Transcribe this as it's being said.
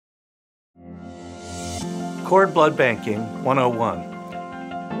Cord Blood Banking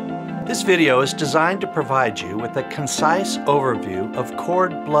 101. This video is designed to provide you with a concise overview of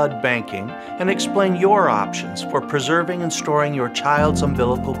cord blood banking and explain your options for preserving and storing your child's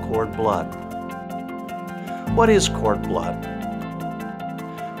umbilical cord blood. What is cord blood?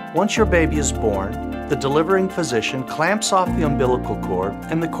 Once your baby is born, the delivering physician clamps off the umbilical cord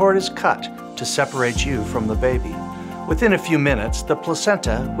and the cord is cut to separate you from the baby. Within a few minutes, the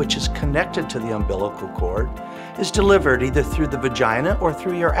placenta, which is connected to the umbilical cord, is delivered either through the vagina or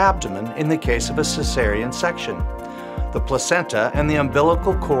through your abdomen in the case of a cesarean section. The placenta and the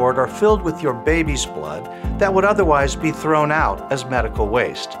umbilical cord are filled with your baby's blood that would otherwise be thrown out as medical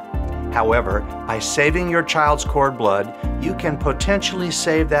waste. However, by saving your child's cord blood, you can potentially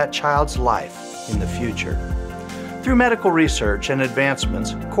save that child's life in the future. Through medical research and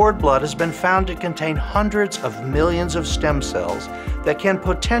advancements, cord blood has been found to contain hundreds of millions of stem cells that can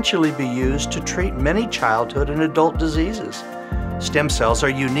potentially be used to treat many childhood and adult diseases. Stem cells are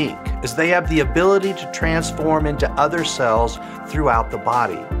unique as they have the ability to transform into other cells throughout the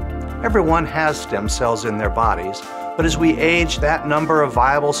body. Everyone has stem cells in their bodies, but as we age, that number of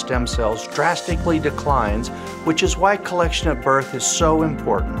viable stem cells drastically declines, which is why collection at birth is so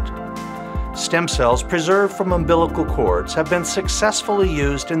important. Stem cells preserved from umbilical cords have been successfully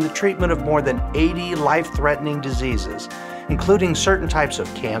used in the treatment of more than 80 life-threatening diseases, including certain types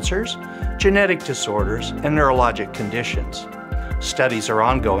of cancers, genetic disorders, and neurologic conditions. Studies are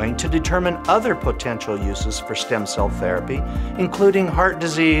ongoing to determine other potential uses for stem cell therapy, including heart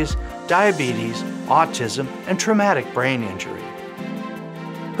disease, diabetes, autism, and traumatic brain injury.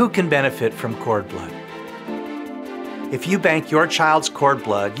 Who can benefit from cord blood? If you bank your child's cord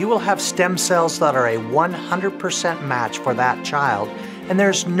blood, you will have stem cells that are a 100% match for that child, and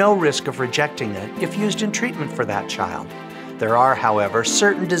there's no risk of rejecting it if used in treatment for that child. There are, however,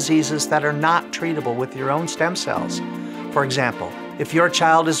 certain diseases that are not treatable with your own stem cells. For example, if your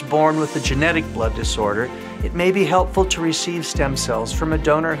child is born with a genetic blood disorder, it may be helpful to receive stem cells from a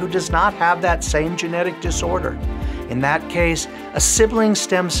donor who does not have that same genetic disorder. In that case, a sibling's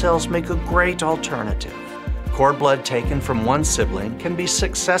stem cells make a great alternative. Cord blood taken from one sibling can be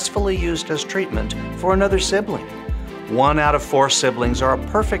successfully used as treatment for another sibling. 1 out of 4 siblings are a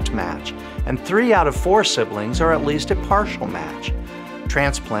perfect match, and 3 out of 4 siblings are at least a partial match.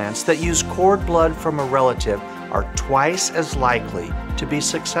 Transplants that use cord blood from a relative are twice as likely to be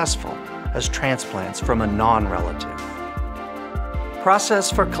successful as transplants from a non-relative.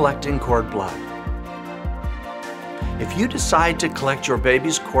 Process for collecting cord blood. If you decide to collect your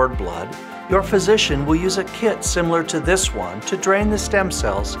baby's cord blood, your physician will use a kit similar to this one to drain the stem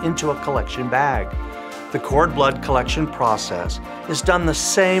cells into a collection bag. The cord blood collection process is done the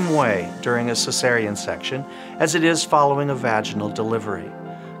same way during a cesarean section as it is following a vaginal delivery.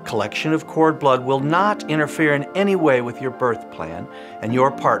 Collection of cord blood will not interfere in any way with your birth plan, and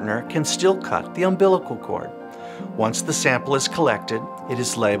your partner can still cut the umbilical cord. Once the sample is collected, it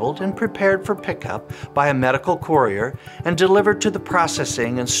is labeled and prepared for pickup by a medical courier and delivered to the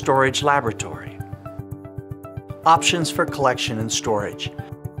processing and storage laboratory. Options for collection and storage.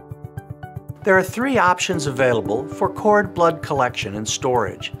 There are 3 options available for cord blood collection and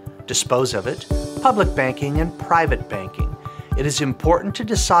storage: dispose of it, public banking, and private banking. It is important to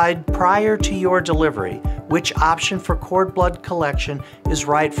decide prior to your delivery which option for cord blood collection is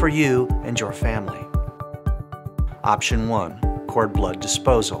right for you and your family. Option 1, cord blood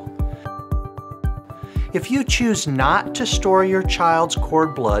disposal. If you choose not to store your child's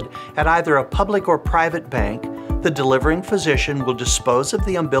cord blood at either a public or private bank, the delivering physician will dispose of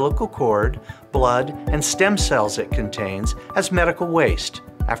the umbilical cord, blood, and stem cells it contains as medical waste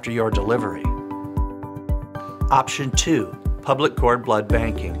after your delivery. Option 2, public cord blood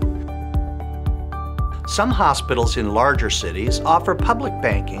banking. Some hospitals in larger cities offer public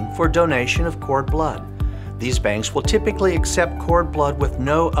banking for donation of cord blood. These banks will typically accept cord blood with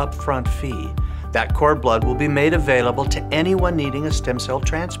no upfront fee. That cord blood will be made available to anyone needing a stem cell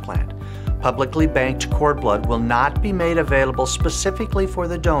transplant. Publicly banked cord blood will not be made available specifically for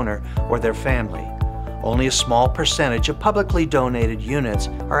the donor or their family. Only a small percentage of publicly donated units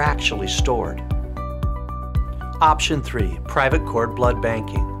are actually stored. Option 3, private cord blood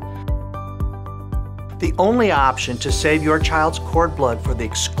banking. The only option to save your child's cord blood for the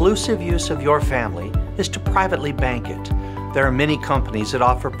exclusive use of your family is to privately bank it. There are many companies that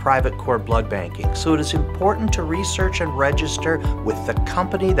offer private cord blood banking, so it is important to research and register with the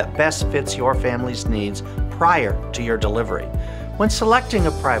company that best fits your family's needs prior to your delivery. When selecting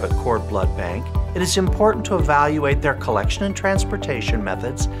a private cord blood bank, it is important to evaluate their collection and transportation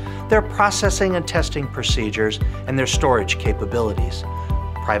methods, their processing and testing procedures, and their storage capabilities.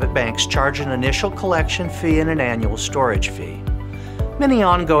 Private banks charge an initial collection fee and an annual storage fee. Many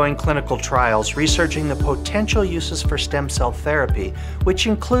ongoing clinical trials researching the potential uses for stem cell therapy, which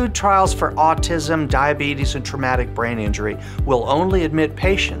include trials for autism, diabetes, and traumatic brain injury, will only admit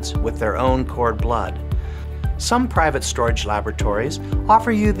patients with their own cord blood. Some private storage laboratories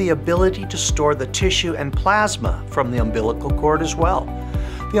offer you the ability to store the tissue and plasma from the umbilical cord as well.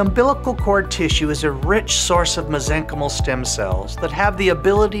 The umbilical cord tissue is a rich source of mesenchymal stem cells that have the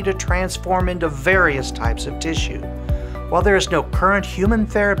ability to transform into various types of tissue. While there is no current human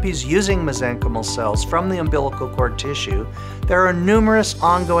therapies using mesenchymal cells from the umbilical cord tissue, there are numerous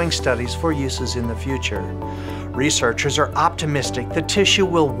ongoing studies for uses in the future. Researchers are optimistic the tissue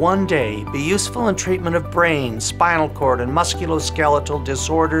will one day be useful in treatment of brain, spinal cord, and musculoskeletal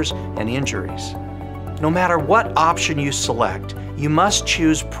disorders and injuries. No matter what option you select, you must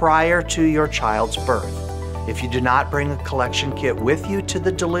choose prior to your child's birth. If you do not bring a collection kit with you to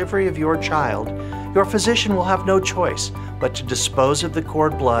the delivery of your child, your physician will have no choice but to dispose of the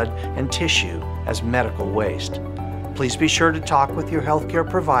cord blood and tissue as medical waste. Please be sure to talk with your healthcare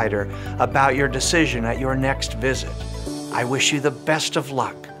provider about your decision at your next visit. I wish you the best of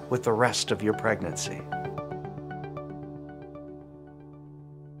luck with the rest of your pregnancy.